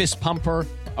a fist pumper,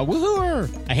 a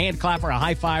woohooer, a hand clapper, a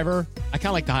high fiver? I kind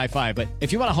of like the high five, but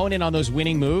if you want to hone in on those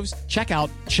winning moves, check out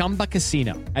Chumba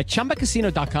Casino. At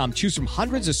ChumbaCasino.com, choose from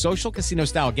hundreds of social casino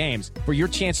style games for your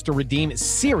chance to redeem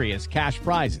serious cash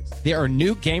prizes. There are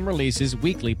new game releases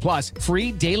weekly, plus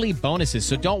free daily bonuses.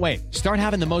 So don't wait. Start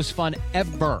having the most fun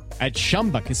ever at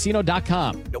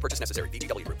ChumbaCasino.com. No purchase necessary.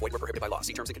 VGW Group. Void where prohibited by law.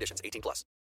 See terms and conditions. 18+.